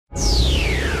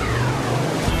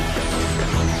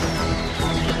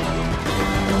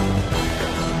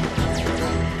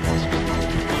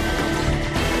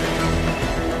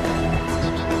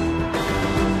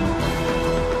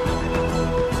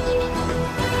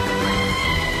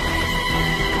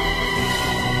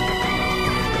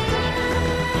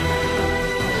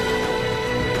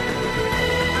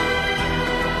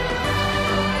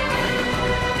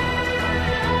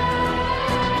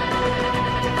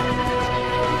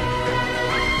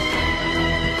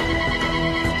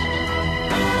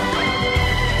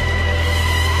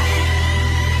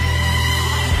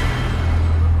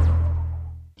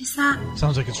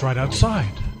Sounds like it's right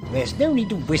outside. There's no need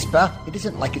to whisper. It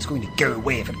isn't like it's going to go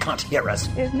away if it can't hear us.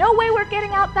 There's no way we're getting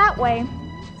out that way.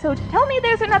 So tell me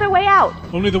there's another way out.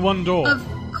 Only the one door. Of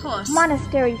course.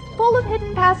 Monastery full of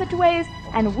hidden passageways,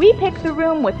 and we pick the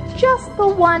room with just the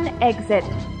one exit.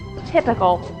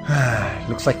 Typical.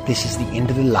 Looks like this is the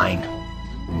end of the line.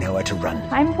 Nowhere to run.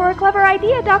 Time for a clever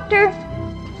idea, Doctor.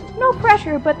 No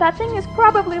pressure, but that thing is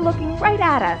probably looking right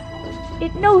at us.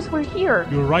 It knows we're here.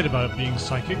 You were right about it being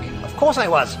psychic. Of course I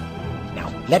was.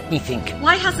 Now, let me think.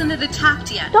 Why hasn't it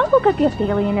attacked yet? Don't look a gift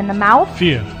alien in the mouth.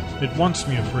 Fear. It wants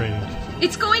me afraid.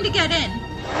 It's going to get in.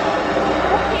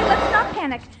 Okay, let's not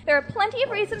panic. There are plenty of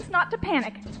reasons not to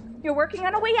panic. You're working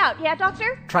on a way out, yeah,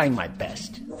 Doctor? Trying my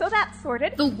best. So that's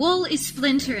sorted. The wool is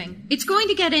splintering. It's going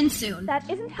to get in soon. That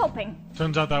isn't helping.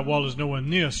 Turns out that wall is nowhere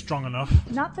near strong enough.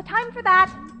 Not the time for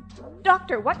that.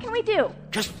 Doctor, what can we do?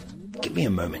 Just give me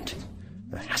a moment.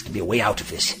 There has to be a way out of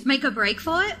this. Make a break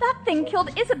for it? That thing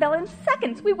killed Isabel in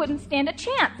seconds. We wouldn't stand a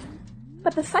chance.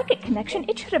 But the psychic connection,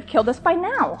 it should have killed us by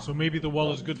now. So maybe the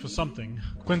wall is good for something.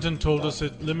 Quentin told us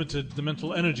it limited the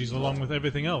mental energies along with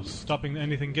everything else, stopping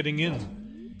anything getting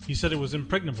in. He said it was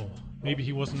impregnable. Maybe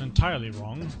he wasn't entirely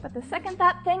wrong. But the second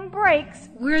that thing breaks...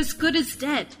 We're as good as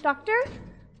dead. Doctor,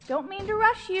 don't mean to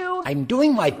rush you. I'm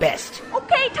doing my best.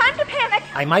 Okay, time to panic.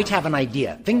 I might have an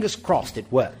idea. Fingers crossed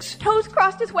it works. Toes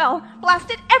crossed as well.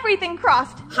 Blasted everything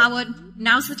crossed. Howard,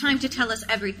 now's the time to tell us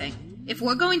everything. If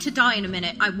we're going to die in a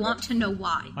minute, I want to know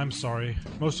why. I'm sorry.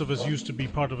 Most of us used to be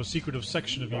part of a secretive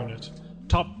section of UNIT.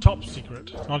 Top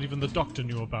secret. Not even the doctor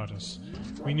knew about us.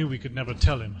 We knew we could never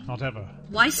tell him, not ever.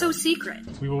 Why so secret?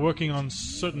 We were working on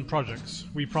certain projects.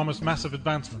 We promised massive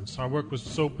advancements. Our work was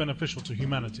so beneficial to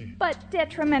humanity. But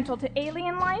detrimental to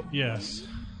alien life? Yes.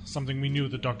 Something we knew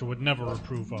the doctor would never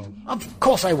approve of. Of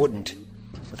course I wouldn't.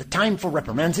 But the time for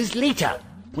reprimands is later,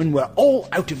 when we're all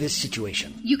out of this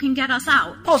situation. You can get us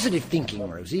out. Positive thinking,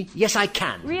 Rosie. Yes, I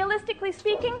can. Realistically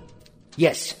speaking?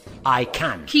 Yes, I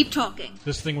can. Keep talking.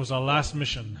 This thing was our last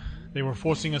mission. They were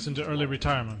forcing us into early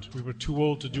retirement. We were too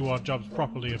old to do our jobs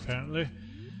properly, apparently.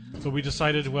 So we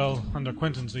decided, well, under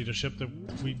Quentin's leadership, that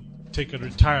we'd take a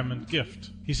retirement gift.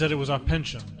 He said it was our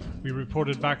pension. We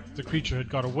reported back that the creature had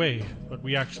got away, but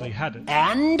we actually had it.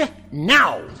 And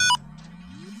now!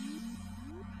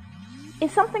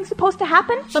 Is something supposed to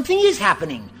happen? Something is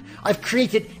happening. I've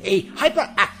created a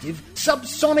hyperactive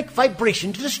subsonic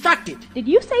vibration to distract it. Did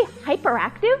you say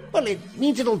hyperactive? Well, it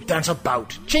means it'll dance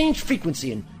about, change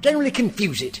frequency, and generally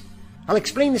confuse it. I'll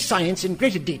explain the science in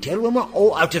greater detail when we're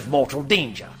all out of mortal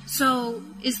danger. So,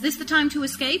 is this the time to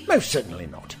escape? Most certainly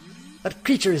not. That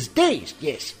creature is dazed,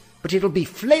 yes, but it'll be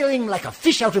flailing like a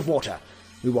fish out of water.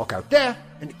 We walk out there,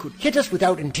 and it could hit us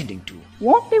without intending to.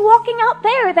 Won't be walking out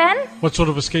there, then. What sort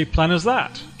of escape plan is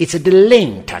that? It's a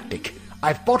delaying tactic.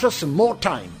 I've bought us some more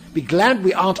time. Be glad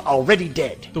we aren't already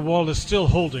dead. The wall is still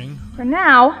holding. For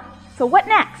now. So what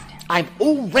next? I'm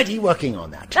already working on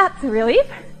that. That's a relief.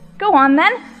 Go on,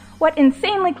 then. What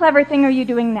insanely clever thing are you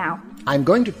doing now? I'm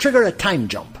going to trigger a time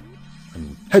jump.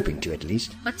 I'm hoping to, at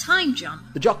least. A time jump?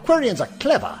 The Joquarians are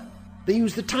clever. They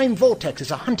use the time vortex as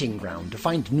a hunting ground to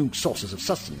find new sources of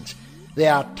sustenance. They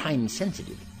are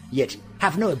time-sensitive, yet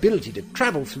have no ability to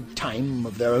travel through time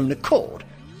of their own accord.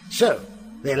 So,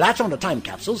 they latch onto time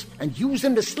capsules and use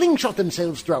them to slingshot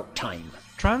themselves throughout time.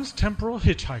 Trans-temporal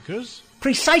hitchhikers?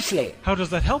 Precisely. How does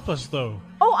that help us, though?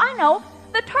 Oh, I know.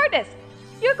 The TARDIS.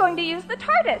 You're going to use the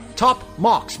TARDIS. Top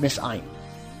marks, Miss Ein.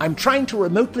 I'm trying to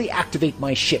remotely activate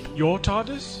my ship. Your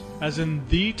TARDIS? As in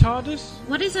the TARDIS?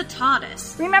 What is a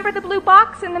TARDIS? Remember the blue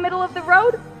box in the middle of the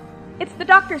road? It's the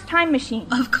Doctor's time machine.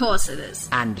 Of course it is.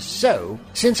 And so,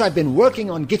 since I've been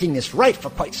working on getting this right for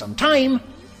quite some time,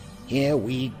 here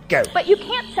we go. But you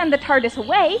can't send the TARDIS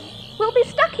away. We'll be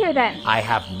stuck here then. I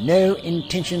have no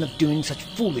intention of doing such a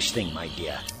foolish thing, my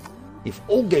dear. If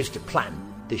all goes to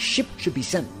plan, the ship should be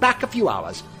sent back a few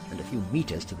hours and a few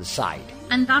meters to the side.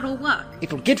 And that'll work.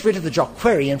 It'll get rid of the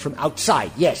Joquarian from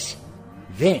outside, yes.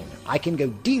 Then I can go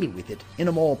deal with it in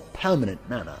a more permanent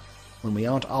manner, when we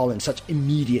aren't all in such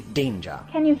immediate danger.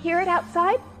 Can you hear it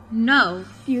outside? No.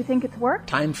 Do you think it's worked?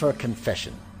 Time for a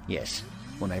confession, yes.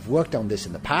 When I've worked on this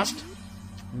in the past,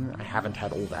 I haven't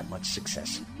had all that much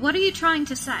success. What are you trying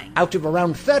to say? Out of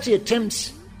around 30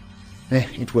 attempts,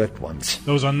 it worked once.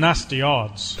 Those are nasty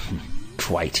odds.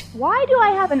 Quite. Why do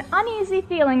I have an uneasy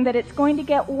feeling that it's going to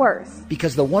get worse?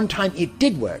 Because the one time it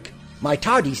did work, my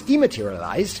TARDIS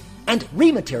dematerialized and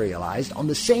rematerialized on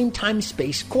the same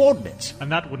time-space coordinates.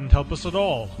 And that wouldn't help us at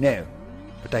all. No,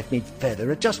 but I've made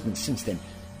further adjustments since then.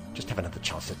 Just haven't had the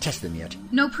chance to test them yet.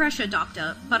 No pressure,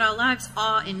 Doctor, but our lives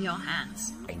are in your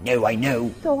hands. I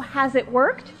know. So has it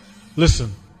worked?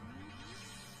 Listen.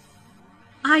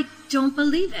 I don't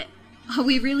believe it. Are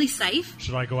we really safe?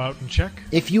 Should I go out and check?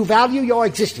 If you value your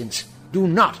existence, do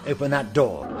not open that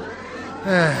door.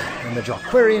 And the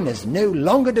Joquarian is no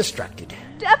longer distracted.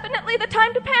 Definitely the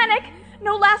time to panic.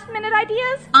 No last-minute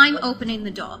ideas? I'm opening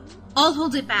the door. I'll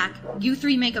hold it back. You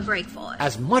three make a break for it.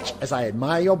 As much as I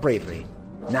admire your bravery,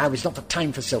 now is not the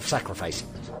time for self-sacrifice.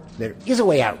 There is a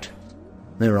way out.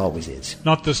 There always is.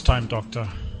 Not this time, Doctor.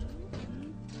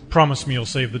 Promise me you'll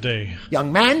save the day.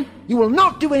 Young man, you will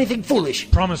not do anything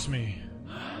foolish. Promise me.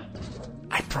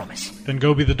 I promise. Then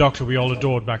go be the doctor we all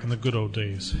adored back in the good old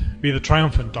days. Be the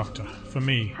triumphant doctor, for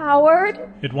me. Howard?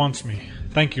 It wants me.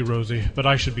 Thank you, Rosie, but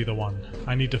I should be the one.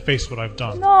 I need to face what I've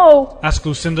done. No. Ask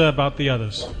Lucinda about the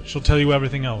others. She'll tell you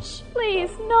everything else.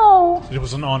 Please, no. It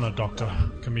was an honor, Doctor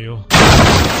Camille.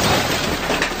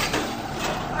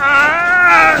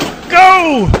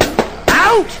 Go!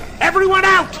 Out! Everyone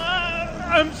out!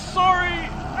 I'm sorry.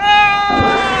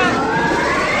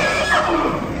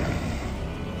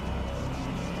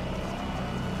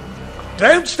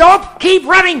 Don't stop! Keep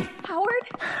running! Howard?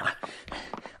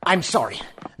 I'm sorry.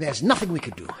 There's nothing we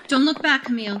could do. Don't look back,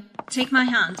 Camille. Take my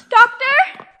hand. Doctor?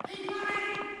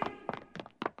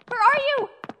 Where are you?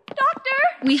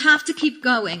 Doctor? We have to keep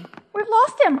going. We've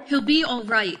lost him. He'll be all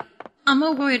right. I'm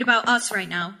more worried about us right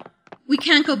now. We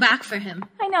can't go back for him.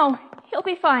 I know. He'll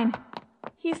be fine.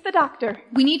 He's the doctor.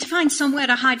 We need to find somewhere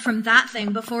to hide from that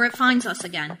thing before it finds us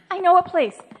again. I know a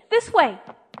place. This way.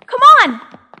 Come on!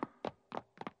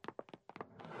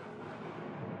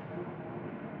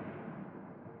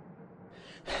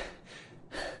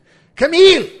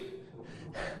 Camille!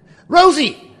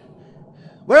 Rosie!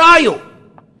 Where are you?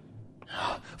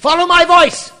 Follow my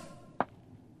voice!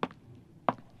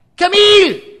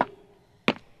 Camille!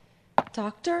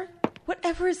 Doctor,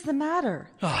 whatever is the matter?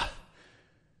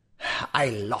 I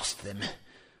lost them.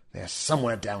 They're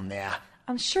somewhere down there.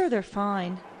 I'm sure they're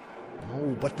fine.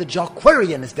 Oh, but the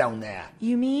Joquarian is down there.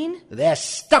 You mean? They're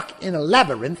stuck in a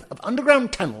labyrinth of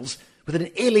underground tunnels with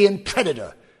an alien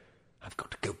predator. I've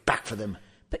got to go back for them.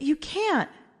 But you can't.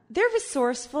 They're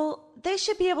resourceful. They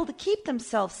should be able to keep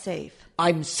themselves safe.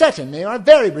 I'm certain they are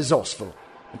very resourceful,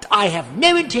 but I have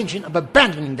no intention of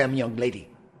abandoning them, young lady.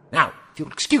 Now, if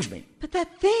you'll excuse me. But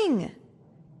that thing!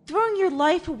 Throwing your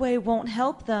life away won't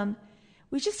help them.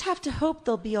 We just have to hope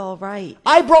they'll be all right.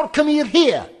 I brought Camille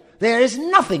here. There is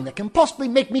nothing that can possibly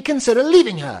make me consider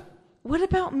leaving her. What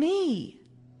about me?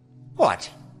 What?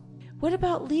 What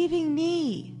about leaving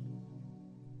me?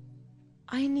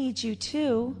 I need you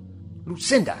too.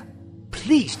 Lucinda,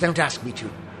 please don't ask me to.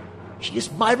 She is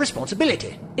my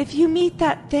responsibility. If you meet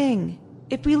that thing,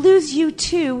 if we lose you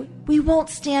too, we won't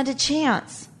stand a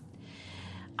chance.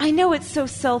 I know it's so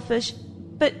selfish,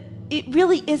 but it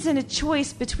really isn't a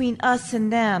choice between us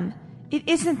and them. It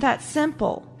isn't that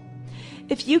simple.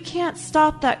 If you can't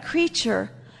stop that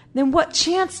creature, then what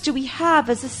chance do we have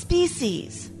as a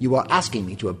species? You are asking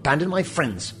me to abandon my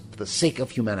friends for the sake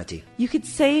of humanity. You could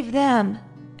save them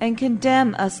and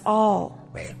condemn us all.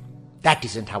 Well, that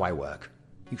isn't how I work.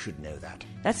 You should know that.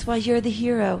 That's why you're the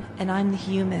hero and I'm the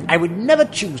human. I would never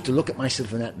choose to look at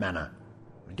myself in that manner.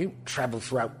 I don't travel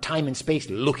throughout time and space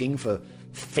looking for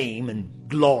fame and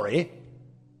glory.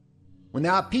 When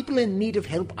there are people in need of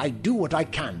help, I do what I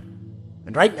can.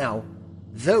 And right now,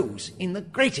 those in the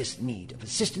greatest need of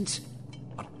assistance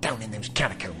are down in those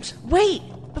catacombs. Wait!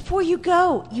 Before you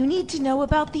go, you need to know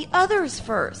about the others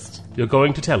first. You're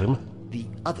going to tell him? The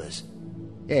others?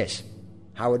 Yes.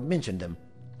 Howard mentioned them.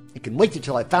 It can wait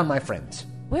until I found my friends.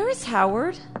 Where is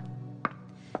Howard?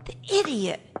 The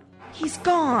idiot! He's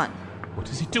gone. What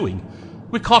is he doing?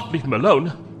 We can't leave him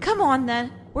alone. Come on,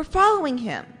 then. We're following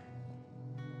him.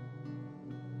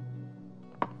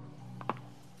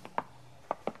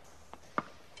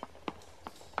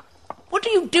 What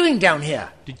are you doing down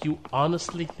here? Did you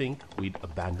honestly think we'd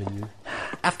abandon you?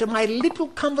 After my little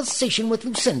conversation with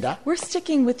Lucinda? We're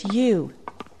sticking with you.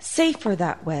 Safer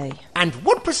that way. And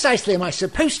what precisely am I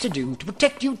supposed to do to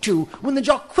protect you two when the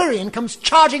Joquarian comes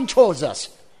charging towards us?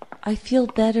 I feel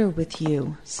better with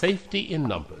you. Safety in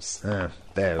numbers.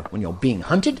 Though, when you're being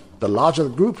hunted, the larger the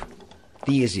group,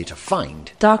 the easier to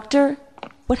find. Doctor,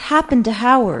 what happened to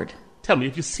Howard? Tell me,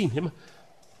 have you seen him?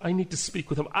 I need to speak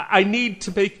with him. I need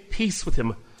to make peace with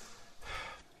him.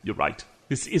 You're right.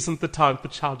 This isn't the time for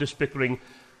childish bickering.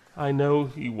 I know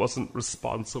he wasn't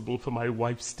responsible for my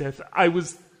wife's death. I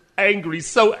was angry,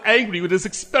 so angry when his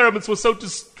experiments were so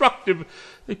destructive.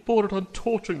 They bordered on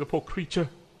torturing the poor creature.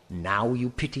 Now you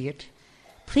pity it?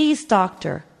 Please,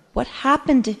 Doctor, what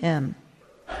happened to him?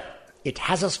 It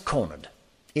has us cornered.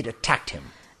 It attacked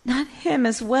him. Not him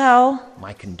as well.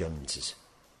 My condolences.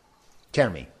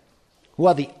 Tell me, who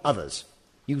are the others?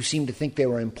 You seem to think they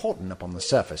were important up on the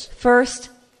surface. First,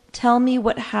 tell me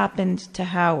what happened to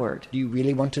Howard. Do you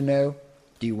really want to know?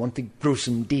 Do you want the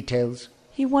gruesome details?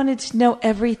 He wanted to know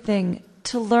everything,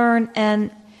 to learn,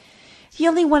 and he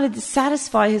only wanted to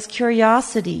satisfy his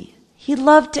curiosity. He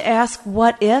loved to ask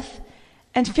what if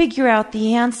and figure out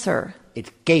the answer.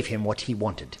 It gave him what he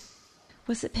wanted.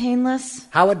 Was it painless?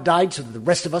 Howard died so that the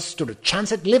rest of us stood a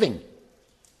chance at living.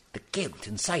 The guilt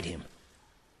inside him.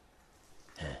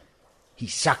 He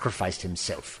sacrificed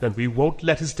himself. Then we won't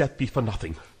let his death be for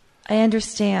nothing. I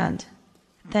understand.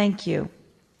 Thank you.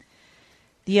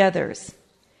 The others.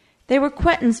 They were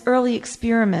Quentin's early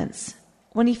experiments.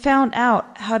 When he found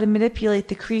out how to manipulate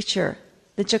the creature,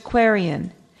 the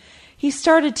Jaquarian, he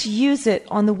started to use it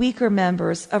on the weaker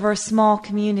members of our small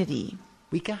community.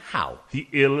 Weaker how? The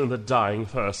ill and the dying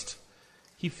first.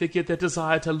 He figured their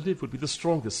desire to live would be the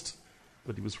strongest.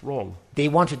 But he was wrong. They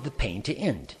wanted the pain to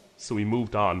end. So we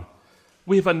moved on.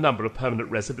 We have a number of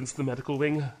permanent residents in the medical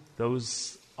wing.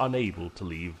 Those unable to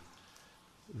leave.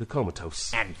 The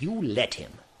comatose. And you let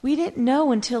him. We didn't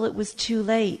know until it was too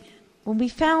late. When we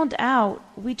found out,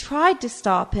 we tried to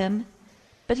stop him,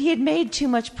 but he had made too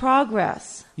much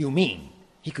progress. You mean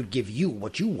he could give you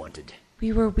what you wanted?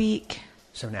 We were weak.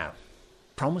 So now,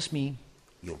 promise me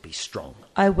you'll be strong.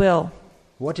 I will.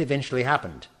 What eventually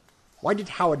happened? Why did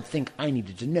Howard think I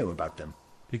needed to know about them?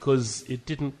 Because it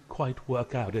didn't quite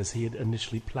work out as he had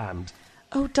initially planned.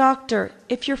 Oh, Doctor,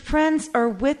 if your friends are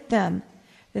with them,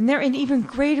 then they're in even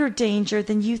greater danger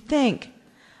than you think.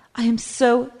 I am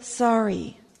so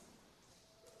sorry.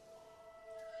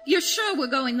 You're sure we're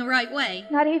going the right way?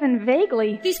 Not even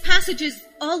vaguely. These passages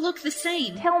all look the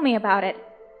same. Tell me about it.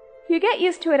 You get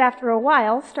used to it after a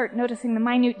while, start noticing the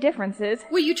minute differences.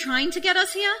 Were you trying to get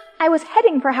us here? I was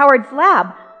heading for Howard's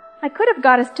lab. I could have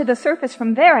got us to the surface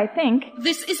from there, I think.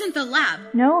 This isn't the lab.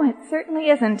 No, it certainly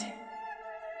isn't.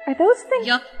 Are those things?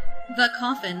 Yup, the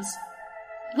coffins.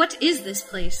 What is this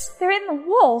place? They're in the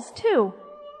walls, too.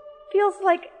 Feels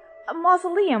like a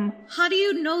mausoleum. How do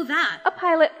you know that? A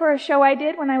pilot for a show I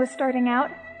did when I was starting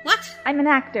out. What? I'm an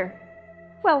actor.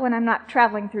 Well, when I'm not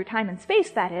traveling through time and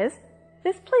space, that is.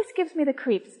 This place gives me the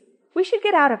creeps. We should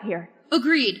get out of here.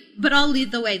 Agreed, but I'll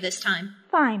lead the way this time.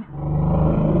 Fine.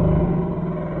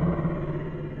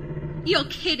 You're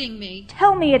kidding me.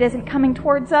 Tell me it isn't coming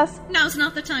towards us. Now's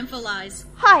not the time for lies.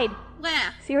 Hide.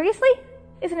 Where? Seriously?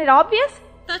 Isn't it obvious?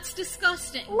 That's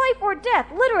disgusting. Life or death,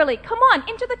 literally. Come on,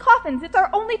 into the coffins. It's our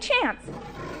only chance.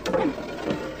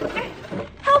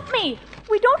 Help me!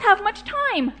 We don't have much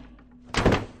time.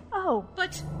 Oh.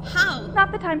 But how?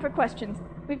 Not the time for questions.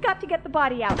 We've got to get the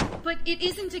body out. But it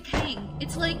isn't decaying.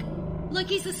 It's like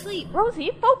he's asleep.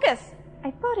 Rosie, focus!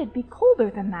 I thought it'd be colder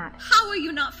than that. How are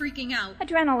you not freaking out?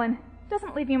 Adrenaline.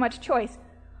 Doesn't leave you much choice.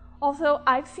 Also,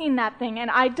 I've seen that thing,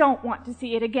 and I don't want to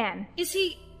see it again. Is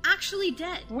he actually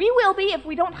dead? We will be if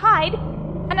we don't hide.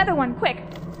 Another one, quick.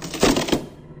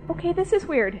 Okay, this is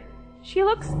weird. She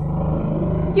looks...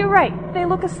 You're right, they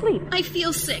look asleep. I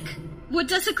feel sick. We're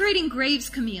desecrating graves,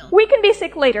 Camille. We can be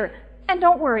sick later. And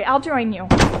don't worry, I'll join you.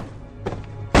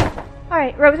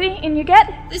 Alright, Rosie, in you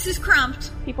get? This is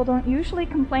cramped. People don't usually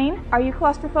complain. Are you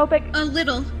claustrophobic? A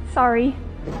little. Sorry.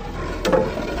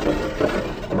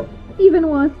 Even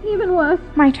worse, even worse.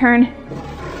 My turn.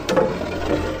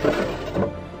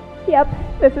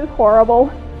 Yep, this is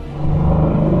horrible.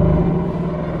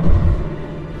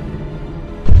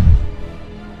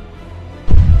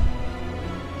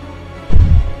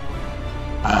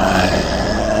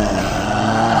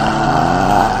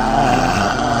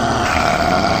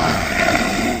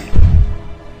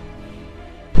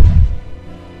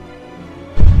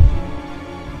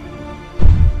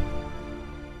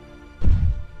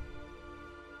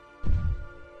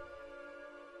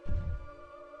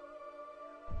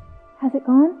 Has it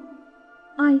gone?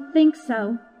 I think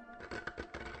so.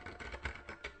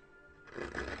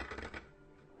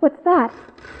 What's that?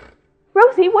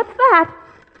 Rosie, what's that?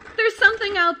 There's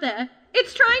something out there.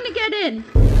 It's trying to get in.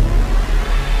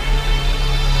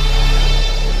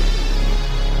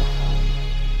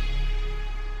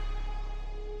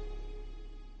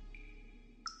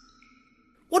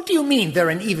 What do you mean they're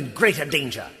in even greater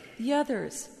danger? The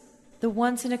others, the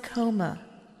ones in a coma,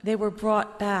 they were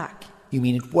brought back. You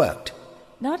mean it worked?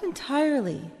 Not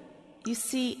entirely. You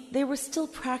see, they were still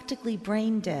practically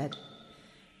brain dead.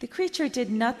 The creature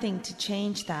did nothing to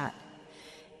change that.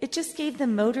 It just gave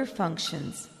them motor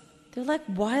functions. They're like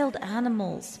wild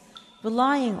animals,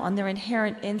 relying on their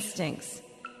inherent instincts.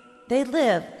 They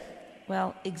live,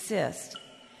 well, exist,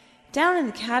 down in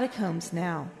the catacombs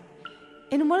now,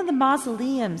 in one of the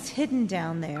mausoleums hidden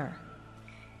down there.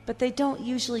 but they don't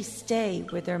usually stay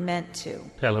where they're meant to.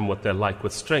 Tell him what they're like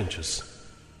with strangers.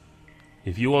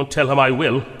 If you won't tell him, I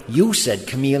will. You said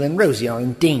Camille and Rosie are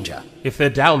in danger. If they're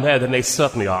down there, then they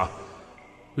certainly are.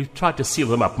 We've tried to seal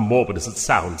them up, morbid as it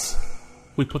sounds.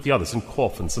 We put the others in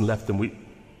coffins and left them. We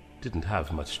didn't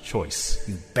have much choice.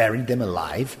 You buried them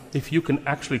alive? If you can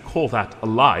actually call that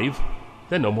alive,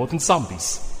 they're no more than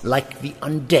zombies. Like the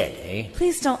undead, eh?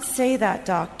 Please don't say that,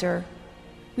 Doctor.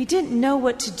 We didn't know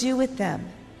what to do with them.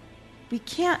 We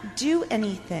can't do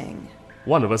anything.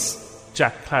 One of us,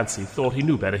 Jack Clancy, thought he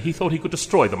knew better. He thought he could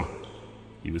destroy them.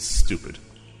 He was stupid.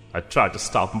 I tried to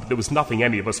stop him, but there was nothing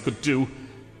any of us could do.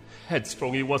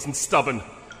 Headstrong he was and stubborn.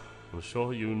 I'm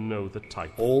sure you know the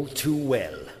type. All too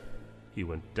well. He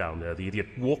went down there, the idiot,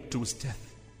 walked to his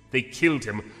death. They killed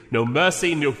him. No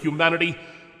mercy, no humanity.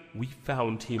 We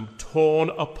found him torn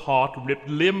apart, ripped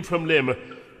limb from limb.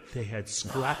 They had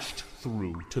scratched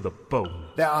through to the bone.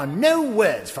 There are no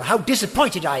words for how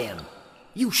disappointed I am.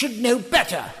 You should know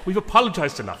better. We've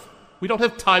apologized enough. We don't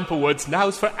have time for words.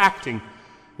 Now's for acting.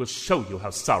 We'll show you how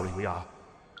sorry we are.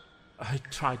 I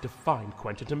tried to find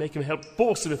Quentin to make him help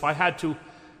force him if I had to,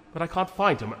 but I can't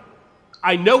find him.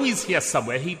 I know he's here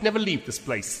somewhere. He'd never leave this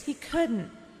place. He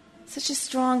couldn't. Such a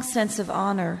strong sense of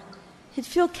honor. He'd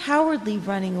feel cowardly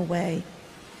running away,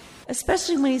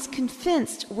 especially when he's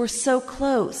convinced we're so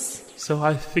close. So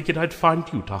I figured I'd find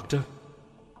you, Doctor.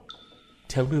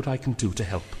 Tell me what I can do to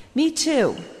help. Me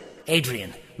too.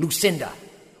 Adrian, Lucinda,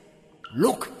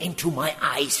 look into my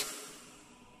eyes.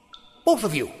 Both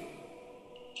of you.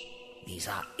 These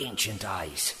are ancient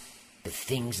eyes. The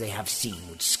things they have seen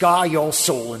would scar your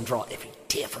soul and draw every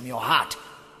tear from your heart.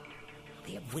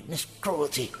 They have witnessed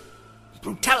cruelty,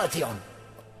 brutality on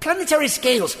planetary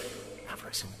scales,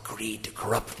 avarice and greed to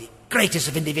corrupt the greatest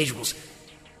of individuals.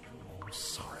 More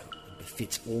sorrow than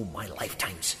befits all my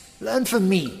lifetimes. Learn from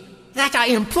me. That I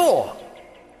implore.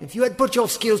 If you had put your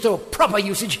skills to a proper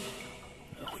usage...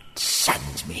 Oh, it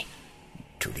saddens me. It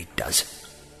truly does.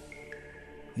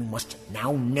 You must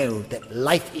now know that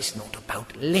life is not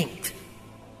about length,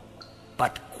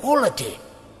 but quality.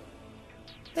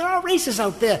 There are races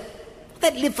out there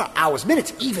that live for hours,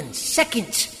 minutes, even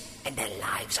seconds, and their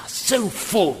lives are so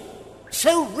full,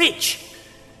 so rich.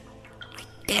 I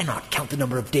dare not count the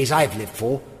number of days I've lived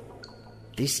for.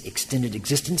 This extended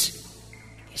existence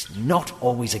is not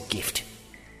always a gift.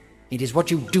 It is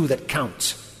what you do that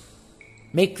counts.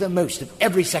 Make the most of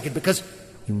every second, because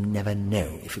you never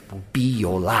know if it will be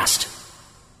your last.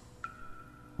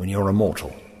 When you're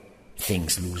immortal,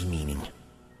 things lose meaning.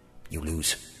 You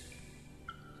lose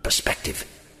perspective.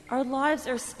 Our lives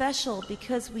are special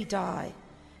because we die,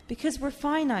 because we're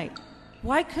finite.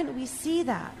 Why couldn't we see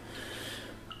that?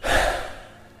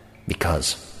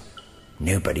 Because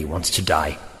nobody wants to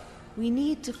die. We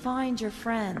need to find your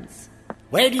friends.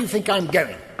 Where do you think I'm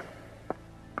going?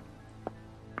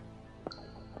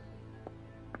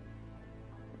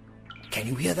 Can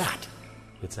you hear that?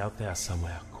 It's out there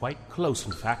somewhere. Quite close,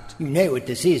 in fact. You know what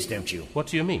this is, don't you? What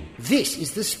do you mean? This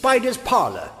is the spider's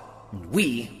parlor, and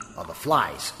we are the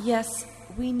flies. Yes,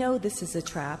 we know this is a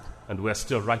trap. And we're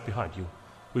still right behind you.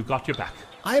 We've got your back.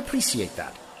 I appreciate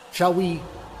that. Shall we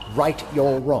right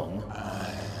your wrong?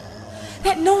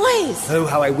 That noise! Oh,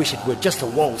 how I wish it were just a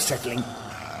wall settling.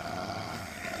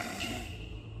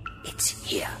 It's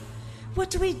here. What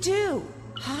do we do?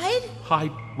 Hide?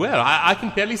 Hide where? I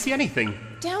can barely see anything.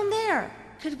 Down there.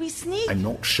 Could we sneak? I'm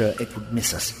not sure it would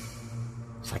miss us.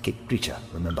 Psychic creature,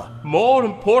 remember? More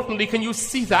importantly, can you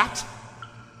see that?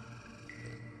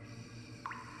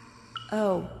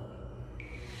 Oh.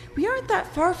 We aren't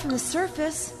that far from the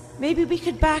surface. Maybe we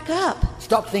could back up.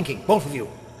 Stop thinking, both of you.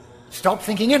 Stop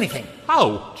thinking anything.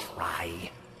 How?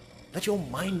 Try. Let your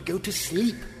mind go to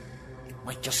sleep. It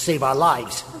might just save our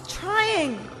lives. I'm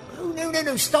trying. Oh,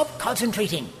 no. Stop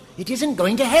concentrating. It isn't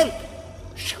going to help.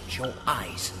 Shut your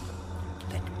eyes.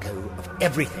 Let go of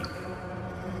everything.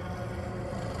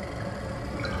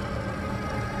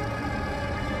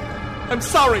 I'm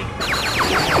sorry.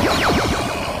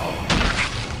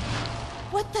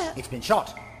 What the? It's been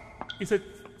shot. Is it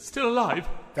still alive?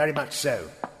 Very much so.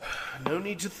 No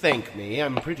need to thank me.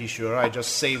 I'm pretty sure I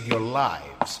just saved your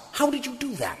lives. How did you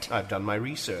do that? I've done my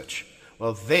research.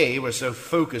 While they were so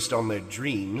focused on their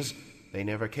dreams, they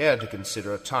never cared to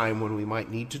consider a time when we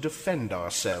might need to defend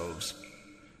ourselves.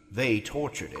 They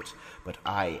tortured it, but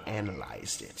I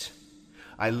analyzed it.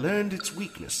 I learned its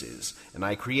weaknesses, and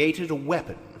I created a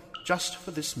weapon just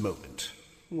for this moment.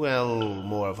 Well,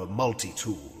 more of a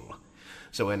multi-tool.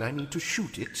 So when I need to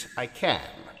shoot it, I can.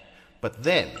 But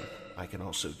then I can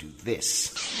also do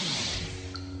this.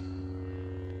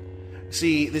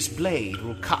 See, this blade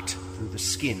will cut through the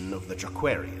skin of the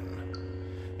Jaquarian.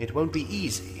 It won't be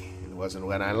easy. It wasn't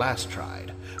when I last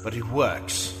tried, but it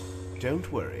works.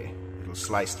 Don't worry. It'll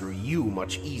slice through you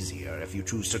much easier if you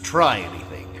choose to try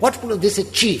anything. What will this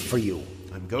achieve for you?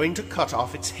 I'm going to cut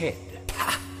off its head.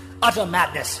 Pah! Utter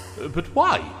madness! But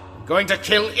why? I'm going to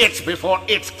kill it before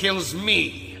it kills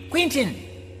me. Quentin,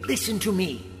 listen to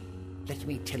me. Let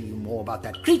me tell you more about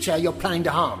that creature you're planning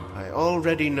to harm. I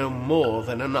already know more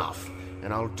than enough,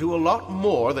 and I'll do a lot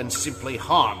more than simply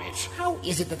harm it. How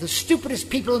is it that the stupidest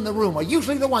people in the room are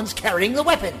usually the ones carrying the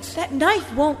weapons? That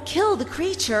knife won't kill the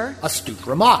creature. Astute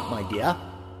remark, my dear.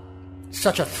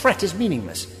 Such a threat is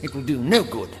meaningless. It will do no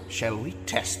good. Shall we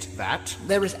test that?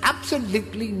 There is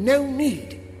absolutely no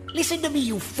need. Listen to me,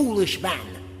 you foolish man.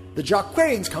 The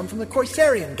Jaquarians come from the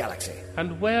Croisarian galaxy.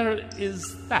 And where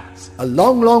is that? A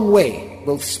long, long way,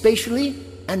 both spatially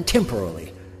and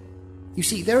temporally. You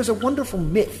see, there is a wonderful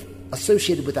myth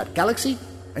associated with that galaxy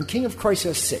and King of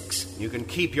Croiser 6. You can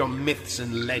keep your myths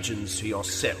and legends to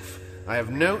yourself. I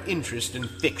have no interest in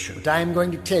fiction. What I am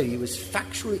going to tell you is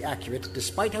factually accurate,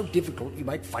 despite how difficult you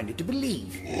might find it to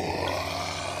believe.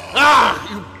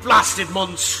 Ah, you blasted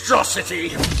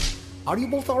monstrosity! Are you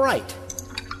both all right?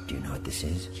 Do you know what this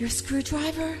is? Your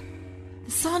screwdriver?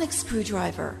 The sonic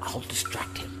screwdriver. I'll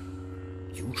distract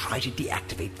him. You try to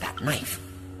deactivate that knife.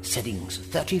 Settings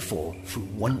 34 through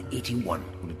 181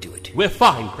 will do it. We're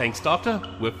fine, thanks, Doctor.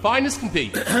 We're fine as can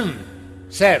be.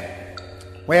 So,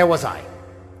 where was I?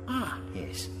 Ah,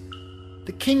 yes.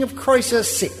 The King of Croiser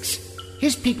 6.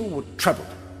 His people were troubled,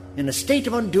 in a state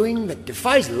of undoing that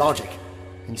defies logic,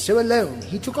 and so alone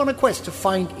he took on a quest to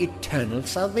find eternal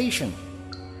salvation.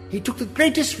 He took the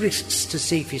greatest risks to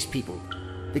save his people.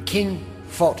 The king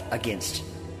fought against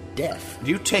death.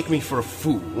 Do you take me for a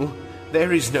fool?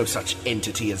 There is no such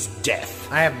entity as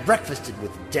death. I have breakfasted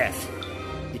with death.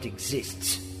 It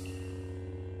exists.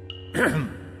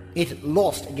 It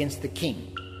lost against the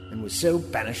king, and was so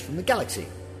banished from the galaxy.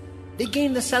 They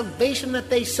gained the salvation that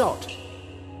they sought,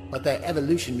 but their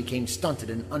evolution became stunted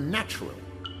and unnatural.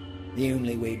 The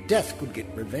only way death could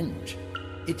get revenge.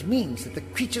 It means that the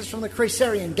creatures from the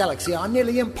Croisarian galaxy are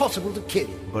nearly impossible to kill.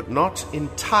 But not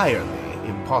entirely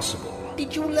impossible.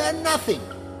 Did you learn nothing?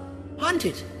 Hunt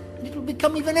it, and it will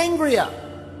become even angrier.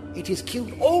 It is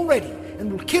killed already,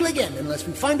 and will kill again unless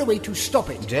we find a way to stop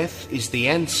it. Death is the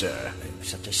answer. Oh,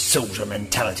 such a soldier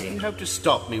mentality. You have to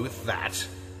stop me with that.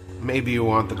 Maybe you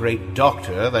aren't the great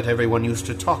doctor that everyone used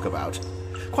to talk about.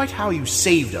 Quite how you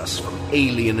saved us from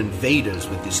alien invaders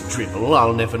with this dribble,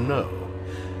 I'll never know.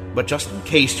 But just in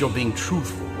case you're being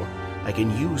truthful, I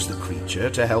can use the creature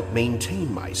to help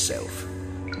maintain myself.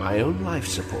 My own life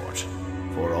support.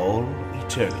 For all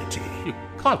eternity. You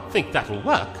can't think that'll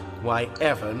work. Why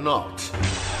ever not?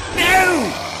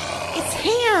 No! Its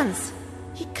hands!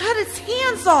 He cut its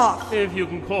hands off! If you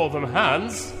can call them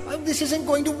hands. Oh, this isn't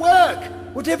going to work.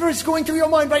 Whatever is going through your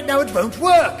mind right now, it won't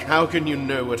work. How can you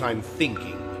know what I'm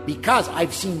thinking? Because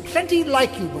I've seen plenty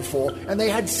like you before, and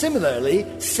they had similarly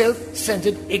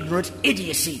self-centered, ignorant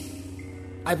idiocy.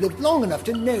 I've lived long enough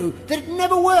to know that it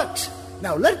never works.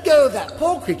 Now let go of that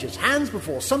poor creature's hands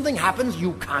before something happens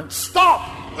you can't stop.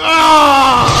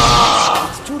 Ah!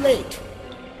 It's too late.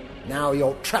 Now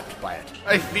you're trapped by it.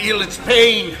 I feel its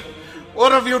pain.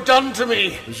 What have you done to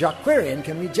me? The Jaquarian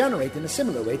can regenerate in a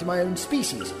similar way to my own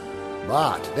species,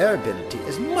 but their ability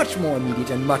is much more immediate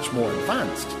and much more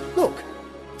advanced. Look,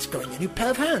 it's growing a new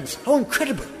pair of hands. How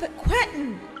incredible. But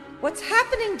Quentin, what's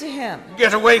happening to him?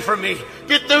 Get away from me!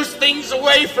 Get those things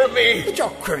away from me! The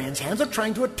Jaquarian's hands are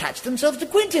trying to attach themselves to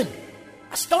Quentin.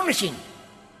 Astonishing.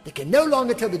 They can no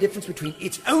longer tell the difference between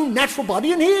its own natural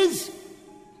body and his.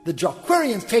 The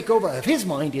Jaquarian's takeover of his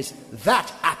mind is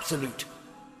that absolute.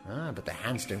 But the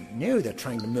hands don't know they're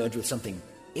trying to merge with something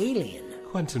alien.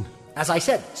 Quentin. As I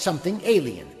said, something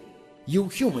alien. You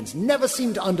humans never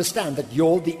seem to understand that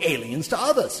you're the aliens to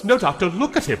others. No, Doctor,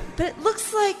 look at him. But it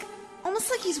looks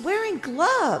almost like he's wearing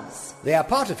gloves. They are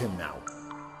part of him now.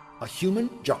 A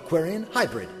human-Jaquarian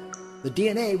hybrid. The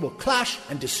DNA will clash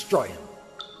and destroy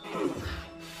him.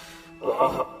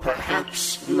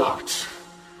 Perhaps not.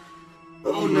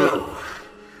 Oh no,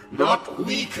 not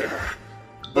weaker,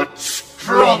 but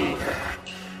stronger,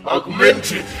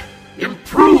 augmented,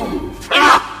 improved.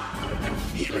 Ah! I can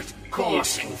feel it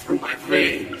coursing through my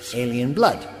veins. Alien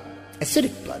blood.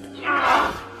 Acidic blood.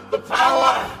 Ah! The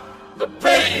power! The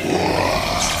pain!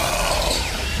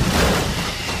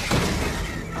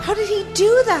 How did he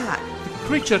do that? The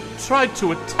creature tried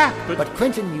to attack, But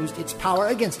Quentin used its power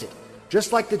against it,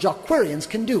 just like the Jaquarians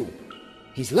can do.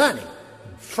 He's learning,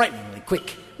 frighteningly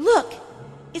quick. Look,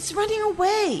 it's running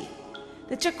away.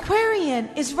 The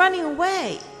Jaquarian is running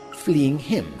away. Fleeing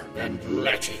him. Then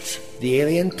let it. The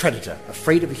alien predator,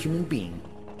 afraid of a human being.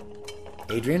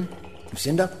 Adrian,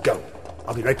 Lucinda, go.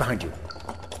 I'll be right behind you.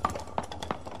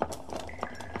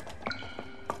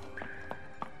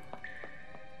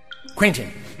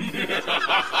 Quentin.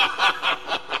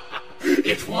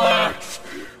 It worked.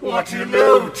 What do you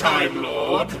know, Time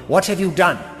Lord? What have you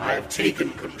done? I have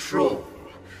taken control.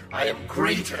 I am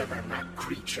greater than that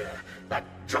creature, that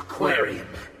Jaquarian.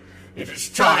 It is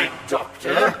time,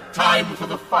 Doctor. Time for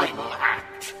the final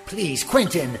act. Please,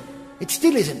 Quentin. It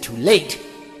still isn't too late.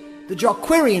 The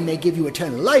Jaquarian may give you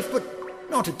eternal life, but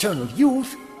not eternal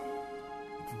youth.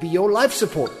 It'll be your life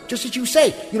support, just as you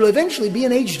say. You'll eventually be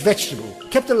an aged vegetable,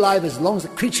 kept alive as long as the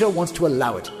creature wants to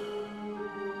allow it.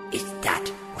 Is that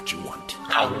what you want?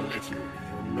 How little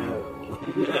you know.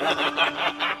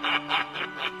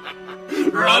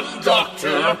 Run,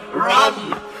 Doctor,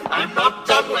 run! I'm not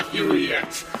done with you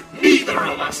yet. Neither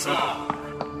of us are.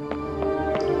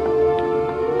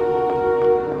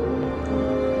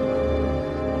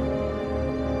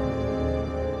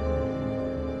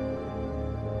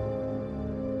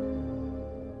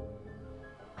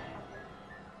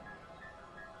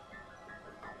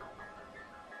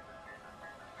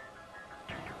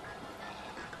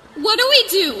 What do we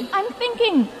do? I'm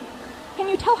thinking. Can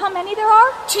you tell how many there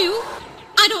are? 2?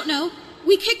 I don't know.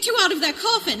 We kicked 2 out of their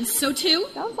coffins, so 2?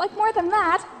 Sounds like more than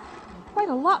that. Quite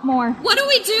a lot more. What do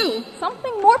we do?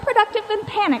 Something more productive than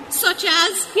panic. Such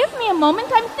as? Give me a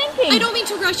moment, I'm thinking. I don't mean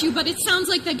to rush you, but it sounds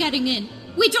like they're getting in.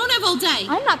 We don't have all day.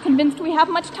 I'm not convinced we have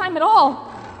much time at all.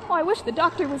 Oh, I wish the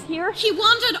doctor was here. He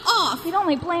wandered off. He'd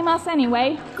only blame us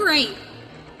anyway. Great.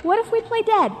 What if we play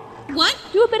dead? What?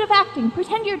 Do a bit of acting.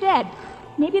 Pretend you're dead.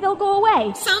 Maybe they'll go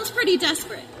away. Sounds pretty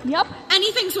desperate. Yup.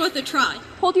 Anything's worth a try.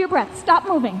 Hold your breath. Stop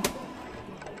moving.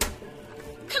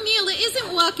 Camille, it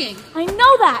isn't working. I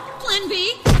know that. Plan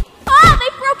B? Ah,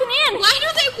 they've broken in. Why do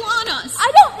they want us? I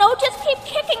don't know. Just keep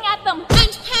kicking at them.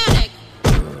 And panic.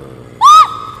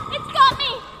 Ah! It's got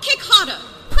me. Kick harder.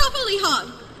 Properly hard.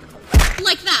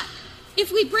 Like that.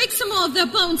 If we break some more of their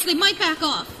bones, they might back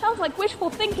off. Sounds like wishful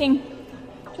thinking.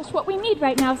 Just what we need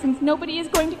right now, since nobody is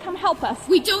going to come help us.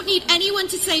 We don't need anyone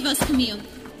to save us, Camille.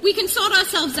 We can sort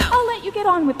ourselves out. I'll let you get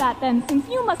on with that then, since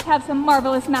you must have some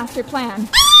marvelous master plan.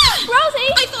 Ah!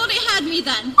 Rosie! I thought it had me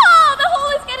then. Oh, the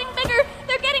hole is getting bigger.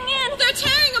 They're getting in. They're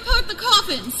tearing apart the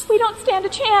coffins. We don't stand a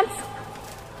chance.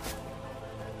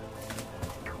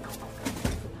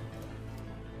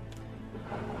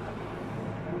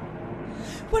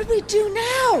 What do we do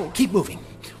now? Keep moving.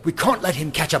 We can't let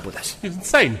him catch up with us. He's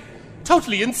insane.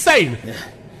 Totally insane.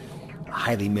 A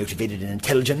highly motivated and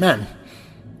intelligent man.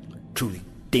 Truly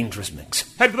dangerous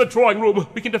mix. Head for the drawing room.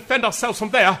 We can defend ourselves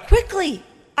from there. Quickly!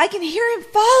 I can hear him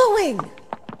following!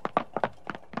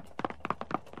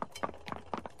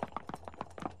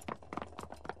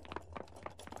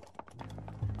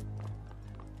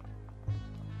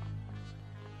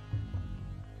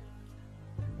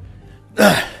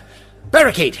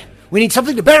 Barricade! We need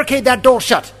something to barricade that door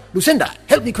shut. Lucinda,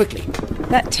 help me quickly.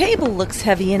 That table looks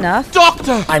heavy enough.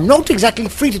 Doctor! I'm not exactly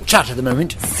free to chat at the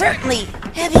moment. Certainly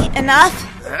heavy enough.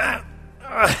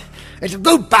 It'll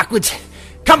go backwards.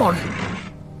 Come on.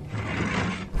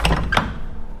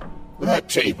 That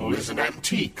table is an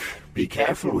antique. Be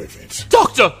careful with it.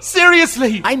 Doctor!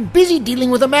 Seriously! I'm busy dealing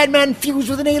with a madman fused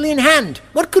with an alien hand.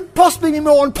 What could possibly be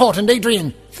more important,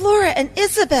 Adrian? Flora and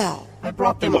Isabel. I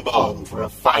brought them along for a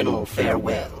final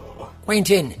farewell.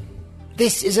 Quentin,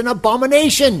 this is an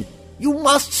abomination. You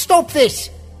must stop this.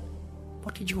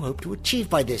 What did you hope to achieve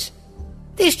by this?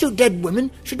 These 2 dead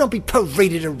women should not be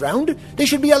paraded around. They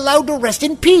should be allowed to rest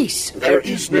in peace. There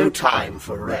is no time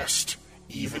for rest.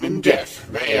 Even in death,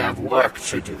 they have work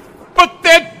to do. But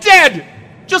they're dead!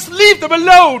 Just leave them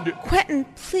alone! Quentin,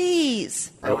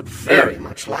 please. I would very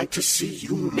much like to see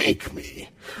you make me.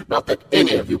 Not that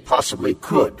any of you possibly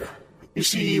could. You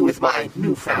see, with my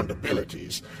newfound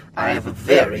abilities, I have a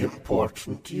very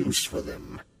important use for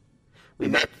them. We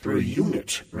met through a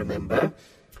unit, remember?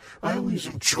 I always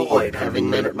enjoyed having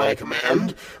men at my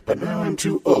command, but now I'm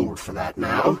too old for that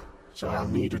now, so I'll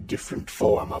need a different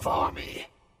form of army.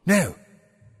 No.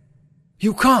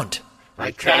 You can't.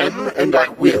 I can, and I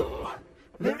will.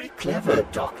 Very clever,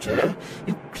 Doctor.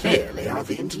 You clearly are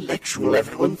the intellectual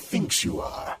everyone thinks you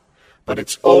are. But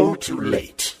it's all too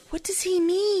late. What does he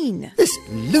mean? This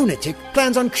lunatic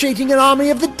plans on creating an army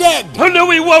of the dead. Oh, no,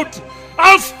 he won't!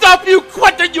 I'll stop you,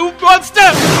 Quentin, you monster!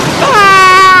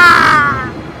 Ah!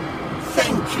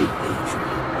 Thank you,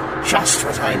 Adrian. Just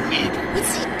what I needed.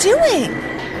 What's he doing?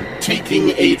 Taking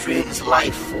Adrian's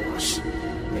life force.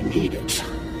 I need it.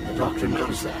 The doctor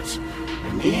knows that.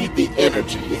 I need the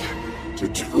energy to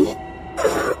do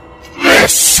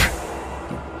this.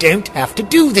 Don't have to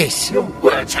do this. Your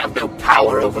words have no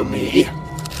power over me.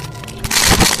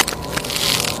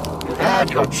 You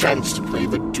had your chance to play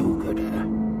the do-gooder.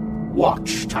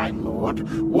 Watch, Time Lord.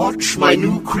 Watch my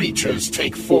new creatures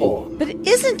take form. But it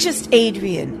isn't just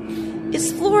Adrian.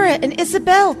 It's Flora and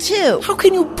Isabel, too. How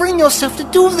can you bring yourself to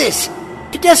do this?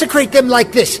 To desecrate them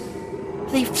like this?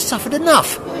 They've suffered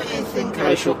enough. I think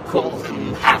I shall call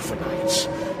them Halfanites,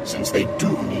 since they do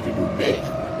need a new name.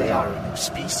 They are a new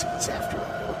species, after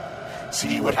all.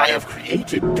 See what I have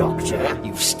created, Doctor.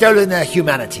 You've stolen their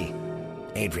humanity.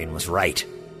 Adrian was right.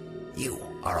 You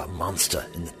are a monster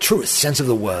in the truest sense of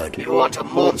the word. You want a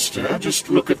monster? Just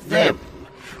look at them.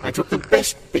 I took the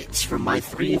best bits from my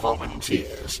 3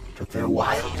 volunteers, took their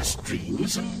wildest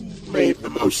dreams, and made the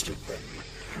most of them.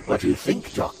 What do you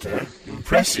think, Doctor?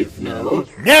 Impressive, no?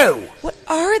 No! What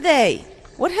are they?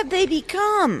 What have they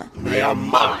become? They are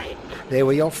mine. They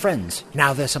were your friends.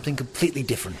 Now they're something completely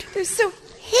different. They're so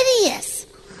hideous.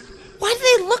 Why do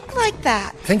they look like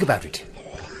that? Think about it.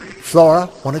 Flora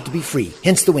wanted to be free,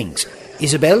 hence the wings.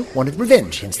 Isabel wanted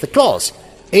revenge, hence the claws.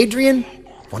 Adrian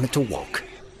wanted to walk,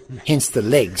 hence the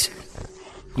legs.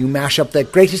 You mash up their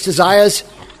greatest desires,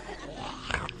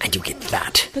 and you get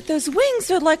that. But those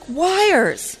wings are like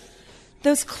wires.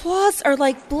 Those claws are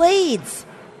like blades.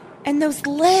 And those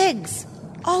legs,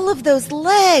 all of those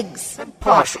legs. I'm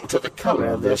partial to the color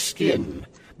of their skin.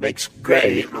 Makes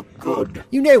grey look good.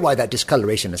 You know why that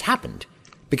discoloration has happened.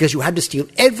 Because you had to steal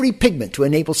every pigment to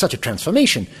enable such a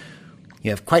transformation. You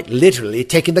have quite literally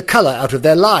taken the color out of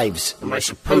their lives. Am I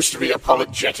supposed to be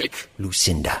apologetic?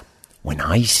 Lucinda, when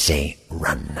I say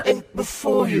run... And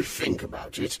before you think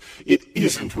about it, it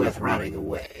isn't worth running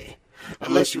away.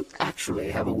 Unless you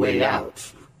actually have a way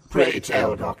out. Pray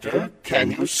tell, Doctor,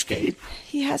 can you escape?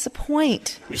 He has a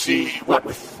point. You see, what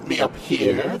with me up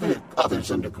here, the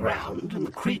others underground, and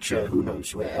the creature who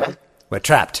knows where... We're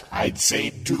trapped. I'd say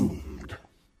doomed.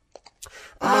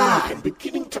 I'm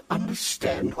beginning to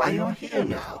understand why you're here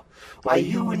now. Why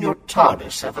you and your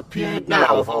TARDIS have appeared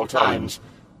now of all times.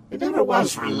 It never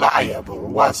was reliable,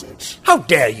 was it? How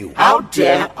dare you? How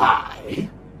dare I?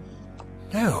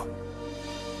 No.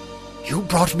 You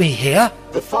brought me here?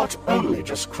 The thought only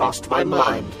just crossed my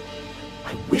mind.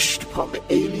 I wished upon the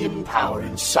alien power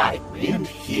inside me, and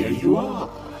here you are.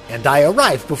 And I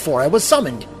arrived before I was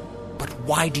summoned. But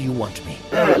why do you want me?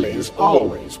 Early is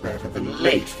always better than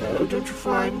late, though, don't you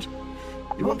find?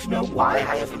 You want to know why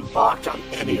I have embarked on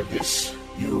any of this?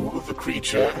 You, the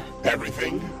creature,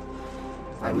 everything?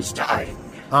 I was dying.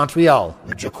 Aren't we all?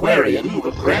 The Jaquarian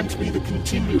will grant me the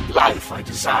continued life I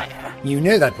desire. You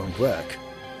know that won't work.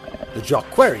 The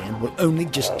Jaquarian will only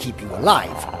just keep you alive.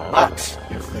 But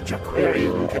if the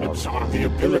Jaquarian can absorb the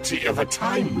ability of a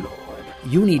Time Lord...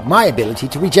 You need my ability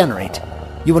to regenerate.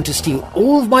 You want to steal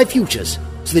all of my futures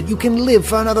so that you can live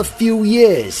for another few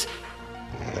years.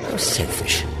 How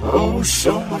selfish. Oh,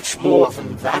 so much more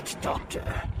than that, Doctor.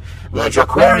 The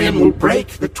Jaquarian will break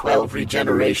the 12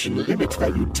 regeneration limit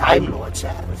that you Time Lords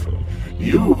have.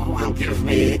 You will give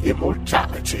me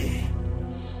immortality.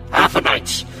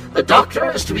 Halfanites, the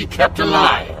Doctor is to be kept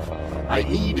alive. I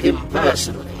need him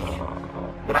personally.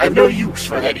 But I have no use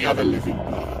for any other living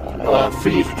being. You are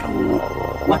free to do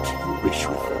what you wish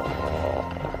with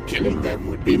them. Killing them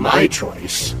would be my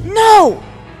choice. No!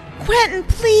 Quentin,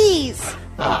 please!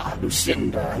 Ah,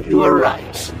 Lucinda, you are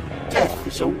right. Death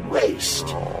is a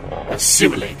waste.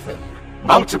 Assimilate them.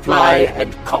 Multiply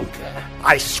and conquer.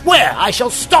 I swear I shall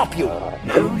stop you!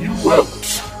 No, you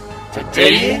won't.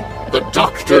 Today, the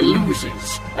Doctor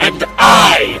loses, and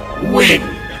I win!